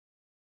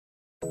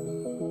Hi,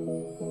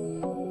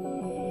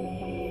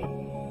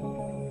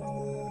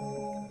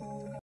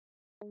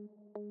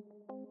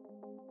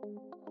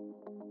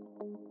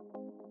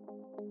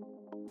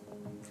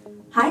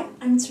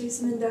 I'm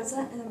Theresa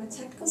Mendoza and I'm a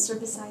technical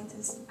service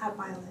scientist at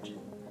BioLegend.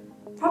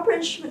 Proper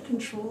instrument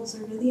controls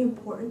are really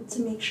important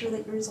to make sure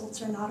that your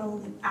results are not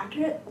only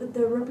accurate, but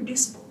they're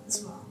reproducible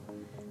as well.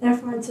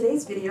 Therefore, in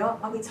today's video,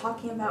 I'll be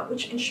talking about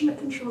which instrument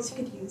controls you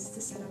could use to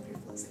set up your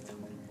flow cytometer.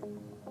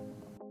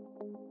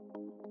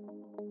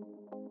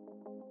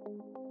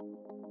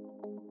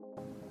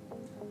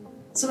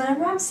 So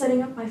whenever I'm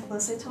setting up my flow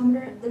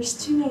cytometer, there's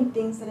two main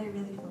things that I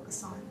really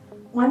focus on.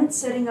 One, it's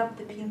setting up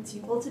the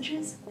PMT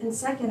voltages, and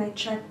second, I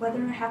check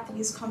whether I have to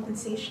use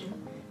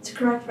compensation to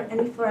correct for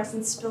any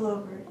fluorescent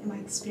spillover in my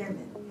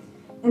experiment.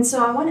 And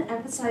so I want to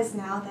emphasize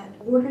now that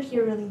order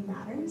here really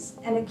matters,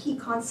 and a key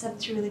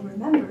concept to really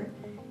remember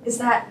is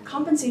that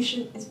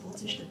compensation is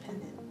voltage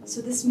dependent.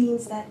 So this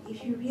means that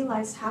if you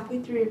realize halfway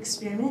through your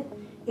experiment,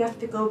 you have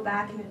to go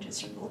back and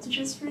adjust your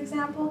voltages, for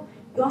example,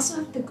 you also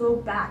have to go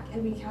back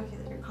and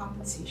recalculate your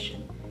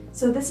compensation.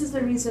 So this is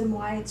the reason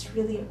why it's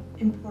really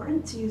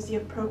important to use the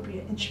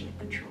appropriate instrument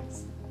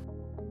controls.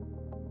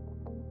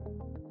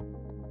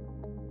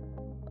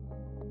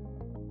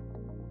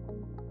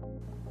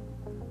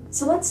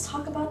 So let's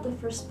talk about the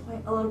first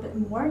point a little bit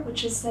more,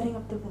 which is setting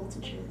up the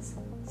voltages.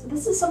 So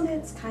this is something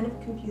that's kind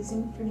of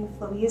confusing for new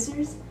flow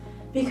users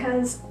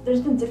because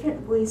there's been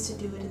different ways to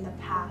do it in the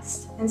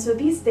past. And so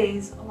these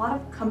days, a lot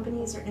of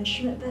companies or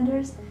instrument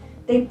vendors,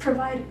 they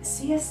provide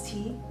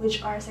CST,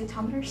 which are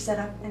cytometer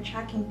setup and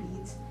tracking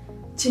beads,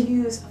 to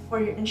use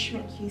for your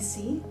instrument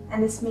QC,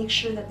 and this makes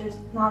sure that there's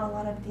not a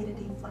lot of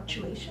day-to-day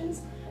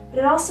fluctuations, but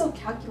it also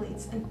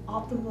calculates an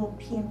optimal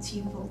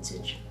PMT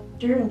voltage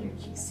during your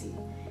QC.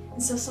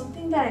 And so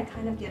something that I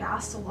kind of get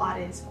asked a lot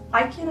is,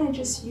 why can't I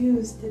just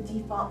use the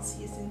default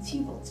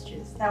CSNT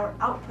voltages that were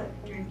output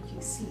during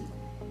QC?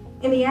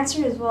 And the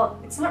answer is, well,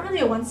 it's not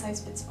really a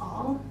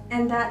one-size-fits-all,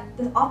 and that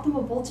the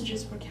optimal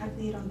voltages were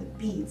calculated on the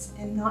beads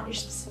and not your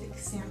specific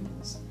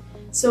samples.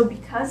 So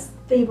because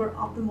they were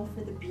optimal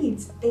for the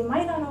beads, they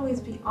might not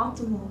always be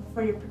optimal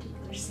for your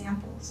particular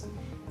samples.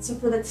 So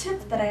for the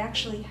tip that I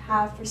actually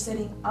have for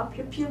setting up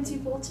your PMT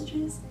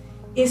voltages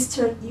is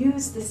to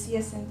use the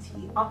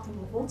CSNT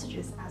optimal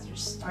voltages as your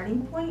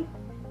starting point,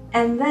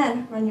 and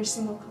then run your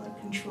single color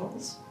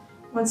controls.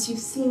 Once you've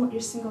seen what your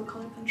single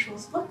color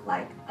controls look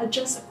like,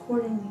 adjust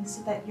accordingly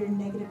so that your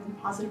negative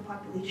and positive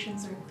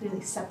populations are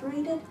clearly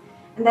separated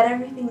and that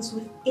everything's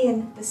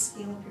within the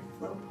scale of your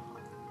flow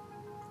pod.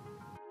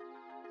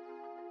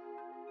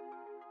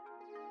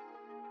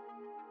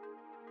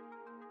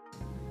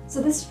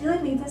 So this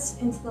really leads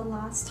us into the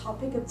last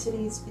topic of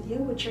today's video,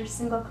 which are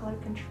single color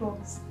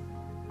controls.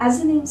 As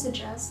the name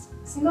suggests,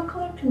 single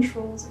color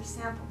controls are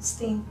samples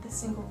stained with a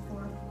single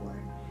fluorophore.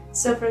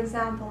 So for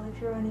example,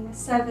 if you're running a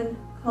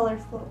 7-color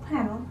flow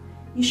panel,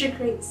 you should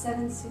create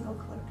 7 single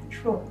color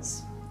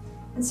controls.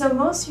 And so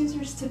most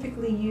users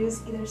typically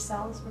use either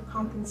cells or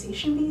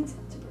compensation beads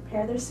to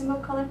prepare their single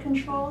color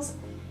controls.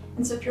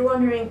 And so if you're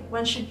wondering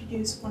when should you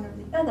use one or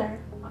the other,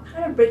 I'll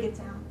kind of break it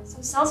down.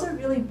 So cells are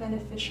really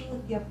beneficial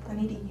if you have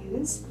plenty to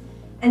use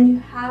and you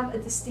have a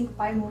distinct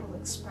bimodal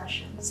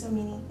expression. So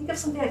meaning, think of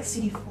something like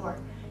CD4.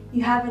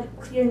 You have a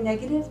clear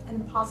negative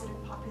and positive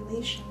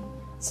population.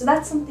 So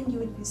that's something you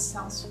would use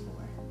cells for.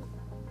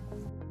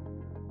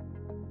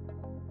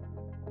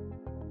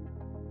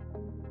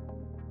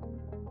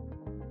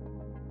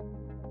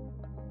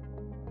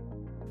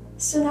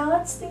 So now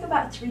let's think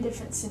about 3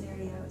 different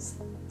scenarios.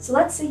 So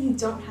let's say you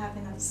don't have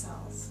enough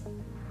cells,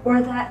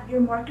 or that your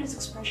marker's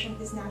expression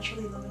is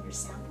naturally low in your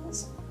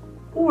samples,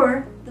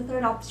 or the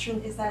third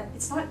option is that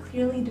it's not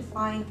clearly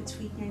defined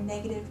between your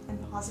negative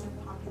and positive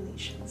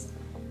populations.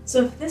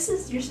 So if this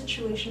is your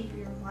situation for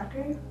your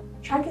marker,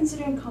 try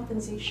considering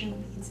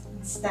compensation beads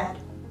instead.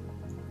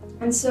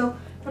 And so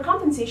for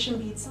compensation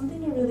beads,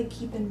 something to really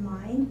keep in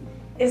mind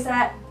is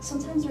that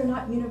sometimes they're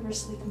not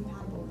universally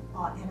compatible with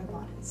all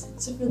antibodies.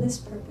 So for this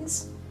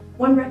purpose,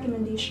 one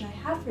recommendation I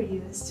have for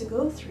you is to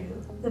go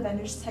through the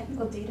vendor's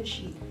technical data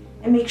sheet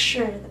and make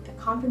sure that the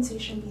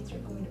compensation beads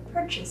you're going to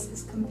purchase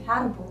is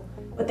compatible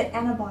with the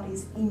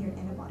antibodies in your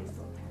antibody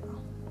flow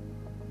panel.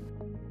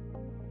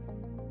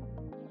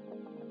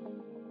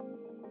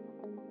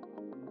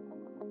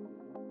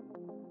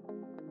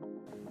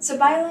 So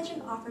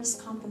BioLegend offers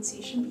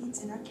compensation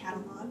beads in our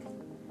catalog.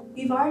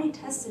 We've already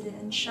tested it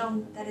and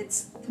shown that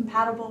it's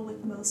compatible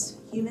with most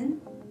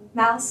human,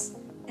 mouse,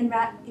 and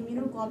rat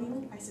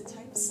immunoglobulin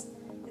isotypes.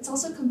 It's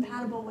also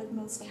compatible with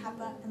most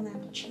kappa and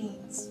lambda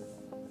chains.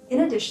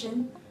 In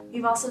addition,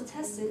 we've also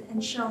tested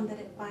and shown that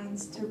it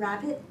binds to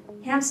rabbit,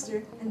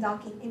 hamster, and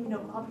donkey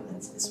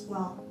immunoglobulins as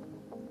well.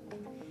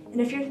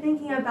 And if you're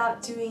thinking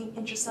about doing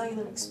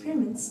intracellular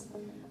experiments,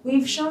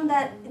 we've shown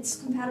that it's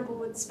compatible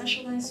with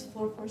specialized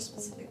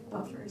fluorophore-specific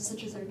buffers,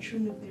 such as our true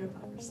nuclear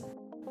buffer set.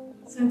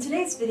 So in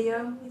today's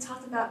video, we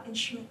talked about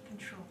instrument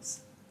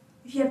controls.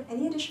 If you have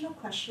any additional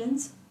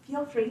questions,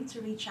 feel free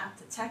to reach out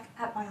to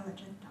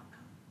tech@biolegend.com.